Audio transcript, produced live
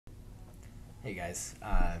Hey guys,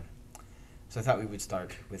 so I thought we would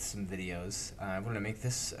start with some videos. I'm going to make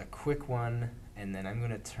this a quick one, and then I'm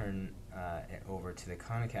going to turn it over to the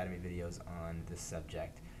Khan Academy videos on this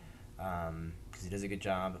subject because he does a good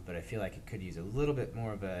job, but I feel like it could use a little bit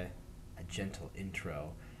more of a gentle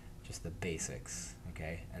intro, just the basics,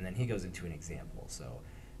 okay? And then he goes into an example, so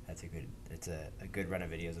it's a good run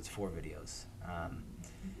of videos. It's 4 videos.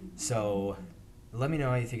 So let me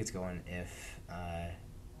know how you think it's going.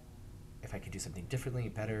 If I could do something differently,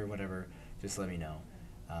 better, whatever, just let me know.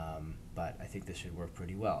 But I think this should work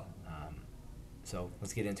pretty well. So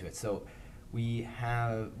let's get into it. So we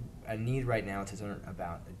have a need right now to learn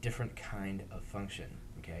about a different kind of function,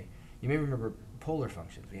 okay? You may remember polar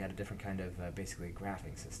functions. We had a different kind of basically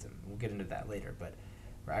graphing system. We'll get into that later, but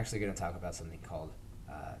we're actually going to talk about something called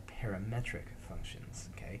parametric functions,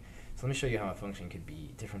 okay? So let me show you how a function could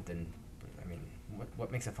be different than, I mean,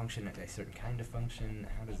 what makes a function a certain kind of function?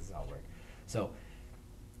 How does this all work? So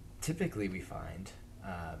typically we find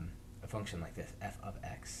a function like this, f of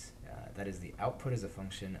x. That is, the output is a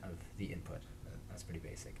function of the input. That's pretty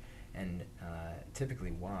basic. And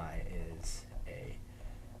typically y is a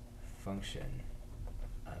function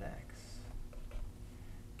of x.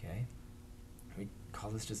 Okay? We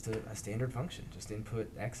call this just a standard function. Just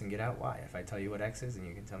input x and get out y. If I tell you what x is, then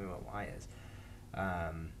you can tell me what y is.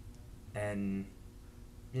 And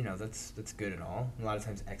you know, that's good and all. A lot of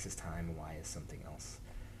times x is time and y is something else.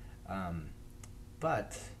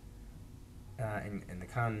 But in the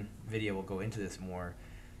Khan video, we'll go into this more.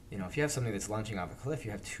 You know, if you have something that's launching off a cliff,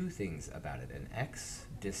 you have 2 things about it: an x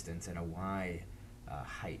distance and a y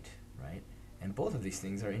height, right? And both of these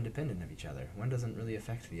things are independent of each other. One doesn't really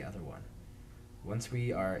affect the other one. Once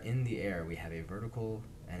we are in the air, we have a vertical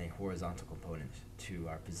and a horizontal component to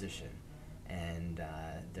our position, and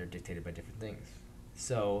they're dictated by different things.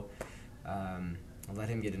 So I'll let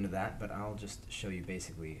him get into that, but I'll just show you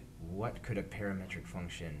basically what could a parametric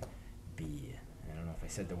function be. I don't know if I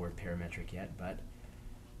said the word parametric yet, but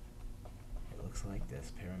it looks like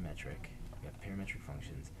this, parametric. We have parametric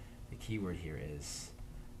functions. The key word here is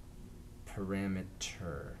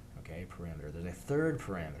parameter, okay, parameter. There's a third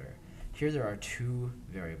parameter. Here there are 2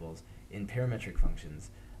 variables. In parametric functions,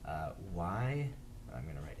 y, I'm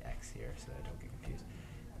going to write x here so that I don't get confused.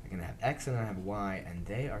 I'm going to have x and I have y, and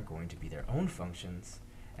they are going to be their own functions,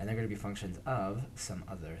 and they're going to be functions of some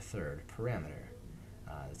other third parameter.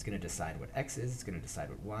 It's going to decide what x is, it's going to decide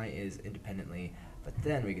what y is independently, but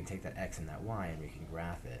then we can take that x and that y and we can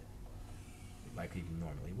graph it like we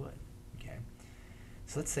normally would, okay?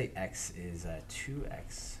 So let's say x is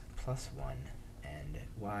 2x plus 1, and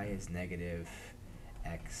y is negative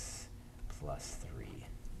x plus 3.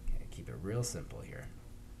 Okay, keep it real simple here.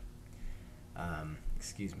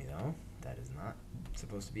 Excuse me though, that is not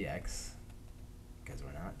supposed to be x, because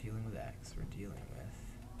we're not dealing with x, we're dealing with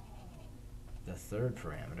the third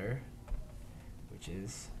parameter, which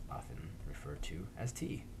is often referred to as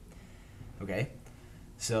t. Okay,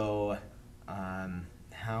 so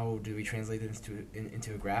how do we translate this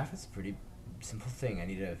into a graph? It's a pretty simple thing. I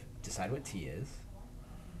need to decide what t is.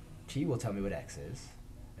 T will tell me what x is.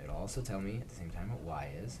 It'll also tell me at the same time what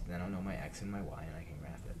y is. Then I'll know my x and my y, and I can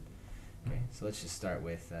graph it. Okay, so let's just start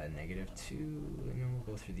with -2, and then we'll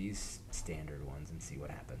go through these standard ones and see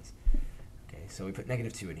what happens. Okay, so we put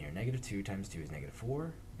 -2 in here. -2 times 2 is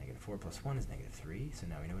 -4. -4 plus 1 is -3, so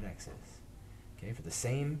now we know what x is. Okay, for the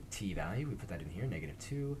same t value, we put that in here.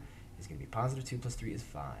 -2 is going to be +2 plus 3 is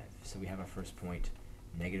 5. So we have our first point,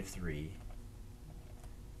 -3,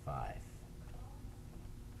 5.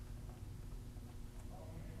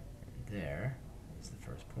 And there is the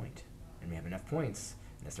first point. And we have enough points,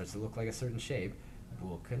 and it starts to look like a certain shape,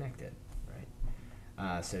 we'll connect it,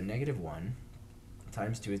 right? So -1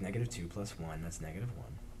 times 2 is -2 plus 1, that's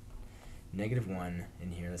 -1. -1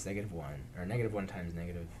 in here, that's -1, or -1 times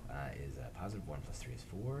negative is +1 plus 3 is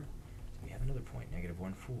 4. So we have another point,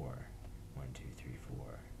 -1, 4. 1, 2, 3,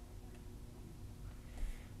 4.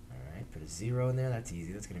 Alright, put a 0 in there, that's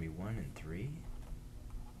easy, that's going to be 1 and 3.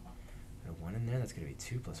 Put a 1 in there, that's going to be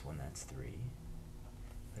 2 plus 1, that's 3.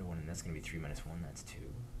 Put a 1 in, that's going to be 3 minus 1, that's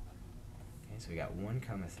 2. Okay, so we got 1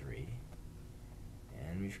 comma 3.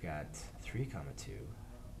 And we've got 3 comma 2.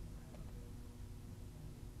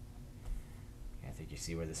 Okay, I think you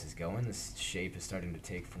see where this is going. This shape is starting to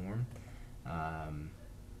take form.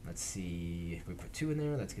 Let's see, if we put 2 in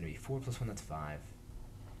there, that's going to be 4 plus 1, that's 5.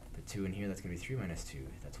 Put 2 in here, that's going to be 3 minus 2,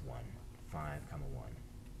 that's 1. 5 comma 1.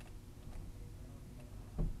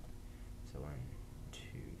 So 1,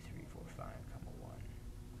 2, 3, 4, 5 comma 1.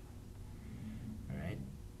 Alright,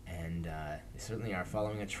 and they certainly are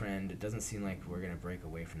following a trend. It doesn't seem like we're going to break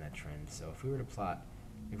away from that trend. So if we were to plot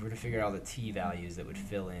if we were to figure out all the t values that would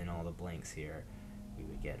fill in all the blanks here, we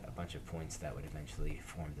would get a bunch of points that would eventually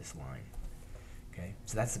form this line. Okay,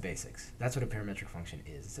 so that's the basics. That's what a parametric function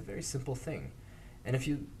is. It's a very simple thing. And if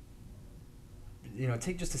you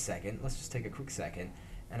take just a second, let's just take a quick second,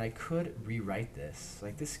 and I could rewrite this.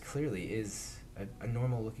 Like, this clearly is a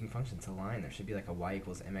normal looking function. It's a line. There should be like a y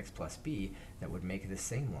equals mx plus b that would make this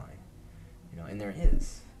same line. And there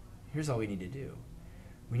is. Here's all we need to do.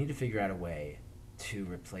 We need to figure out a way to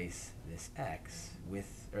replace this x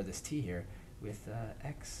with, or this t here, with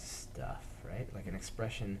x stuff, right? Like an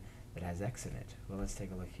expression that has x in it. Well, let's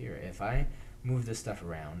take a look here. If I move this stuff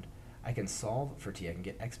around, I can solve for t. I can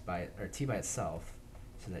get t by itself,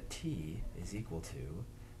 so that t is equal to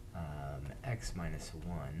x minus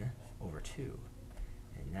 1 over 2.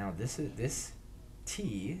 And now this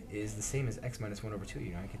t is the same as x minus 1 over 2.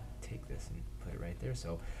 I could take this and put it right there.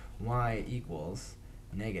 So y equals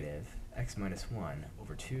negative x minus 1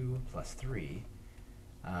 over 2 plus 3.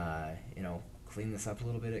 Clean this up a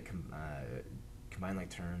little bit, combine like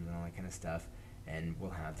terms and all that kind of stuff, and we'll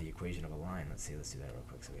have the equation of a line. Let's do that real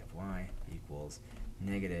quick. So we have y equals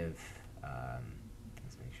negative,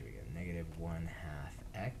 let's make sure we get negative 1/2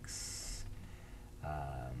 x,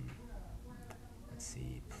 let's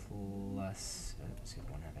see, plus, let's get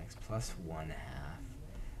 1/2 x plus 1/2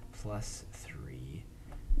 plus 3,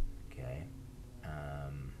 okay,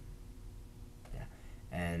 yeah,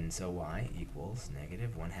 and so y equals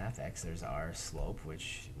negative 1/2 x, there's our slope,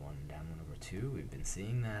 which 1 down 1 over 2, we've been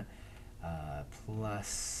seeing that,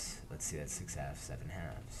 plus, let's see, that's 6/2,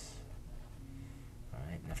 7/2.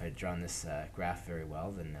 Alright, and if I had drawn this graph very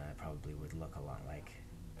well, then it probably would look a lot like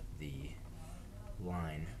the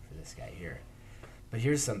line for this guy here. But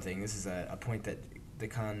here's something, this is a point that the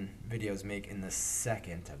Khan videos make in the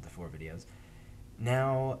second of the 4 videos.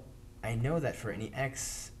 Now, I know that for any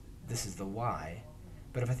x, this is the y,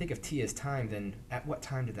 but if I think of t as time, then at what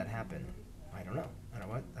time did that happen? I don't know. I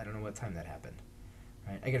don't know what time that happened.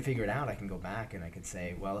 Right? I can figure it out. I can go back and I can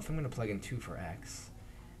say, well, if I'm going to plug in 2 for x,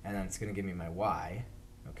 and then it's going to give me my y,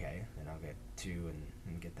 okay, then I'll get 2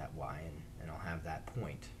 and get that y, and I'll have that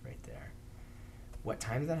point right there. What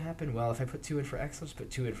time does that happen? Well, if I put 2 in for x, I'll just put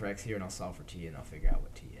 2 in for x here, and I'll solve for t, and I'll figure out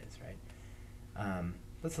what t is, right?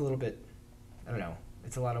 That's a little bit, I don't know,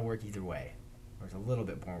 it's a lot of work either way, or it's a little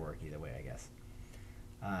bit more work either way, I guess.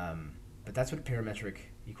 But that's what parametric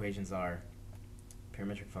equations are,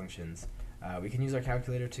 parametric functions. We can use our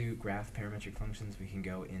calculator to graph parametric functions. We can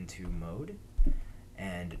go into mode,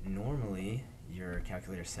 and normally your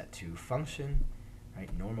calculator is set to function,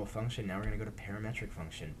 right? Normal function. Now we're going to go to parametric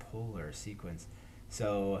function, polar sequence.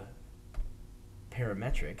 So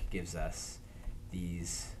parametric gives us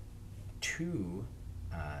these 2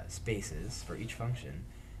 spaces for each function.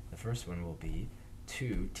 The first one will be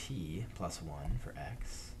 2t plus 1 for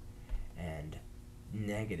x, and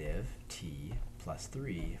negative t plus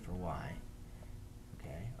 3 for y.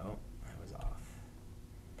 Okay, oh, I was off.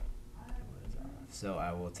 So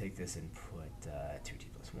I will take this and put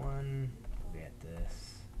 2t plus 1, we'll get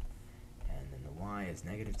this, and then the y is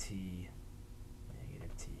negative t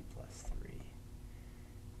plus 3.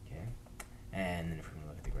 Okay, and then if we're going to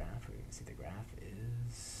look at the graph, we're going to see the graph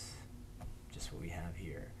is just what we have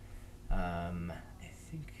here. I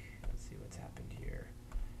think, let's see what's happened here.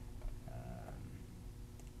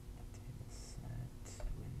 Table set,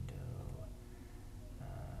 window,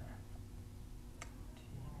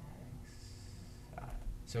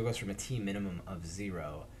 so it goes from a t minimum of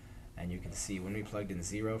 0, and you can see when we plugged in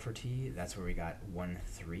 0 for t, that's where we got 1,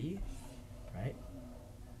 3, right?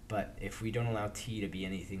 But if we don't allow t to be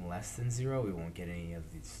anything less than 0, we won't get any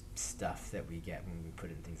of this stuff that we get when we put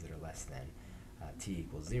in things that are less than t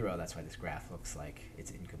equals 0. That's why this graph looks like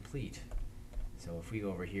it's incomplete. So if we go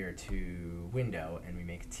over here to window and we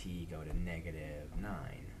make t go to negative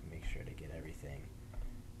 9, make sure to get everything.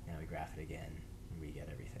 Now we graph it again, and we get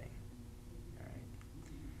everything.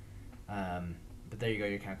 But there you go,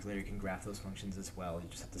 your calculator, you can graph those functions as well. You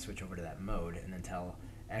just have to switch over to that mode and then tell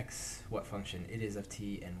x what function it is of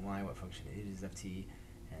t and y what function it is of t,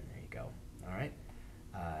 and there you go. Alright,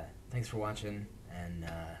 thanks for watching, and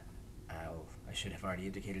I should have already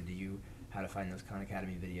indicated to you how to find those Khan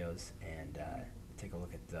Academy videos, and take a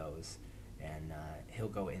look at those, and he'll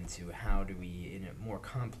go into how do we, in more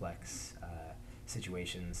complex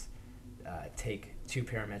situations, take 2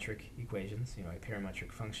 parametric equations, a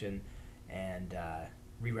parametric function, and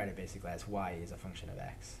rewrite it basically as y is a function of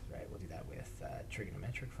x, right? We'll do that with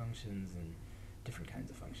trigonometric functions and different kinds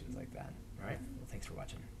of functions like that. All right, well, thanks for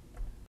watching.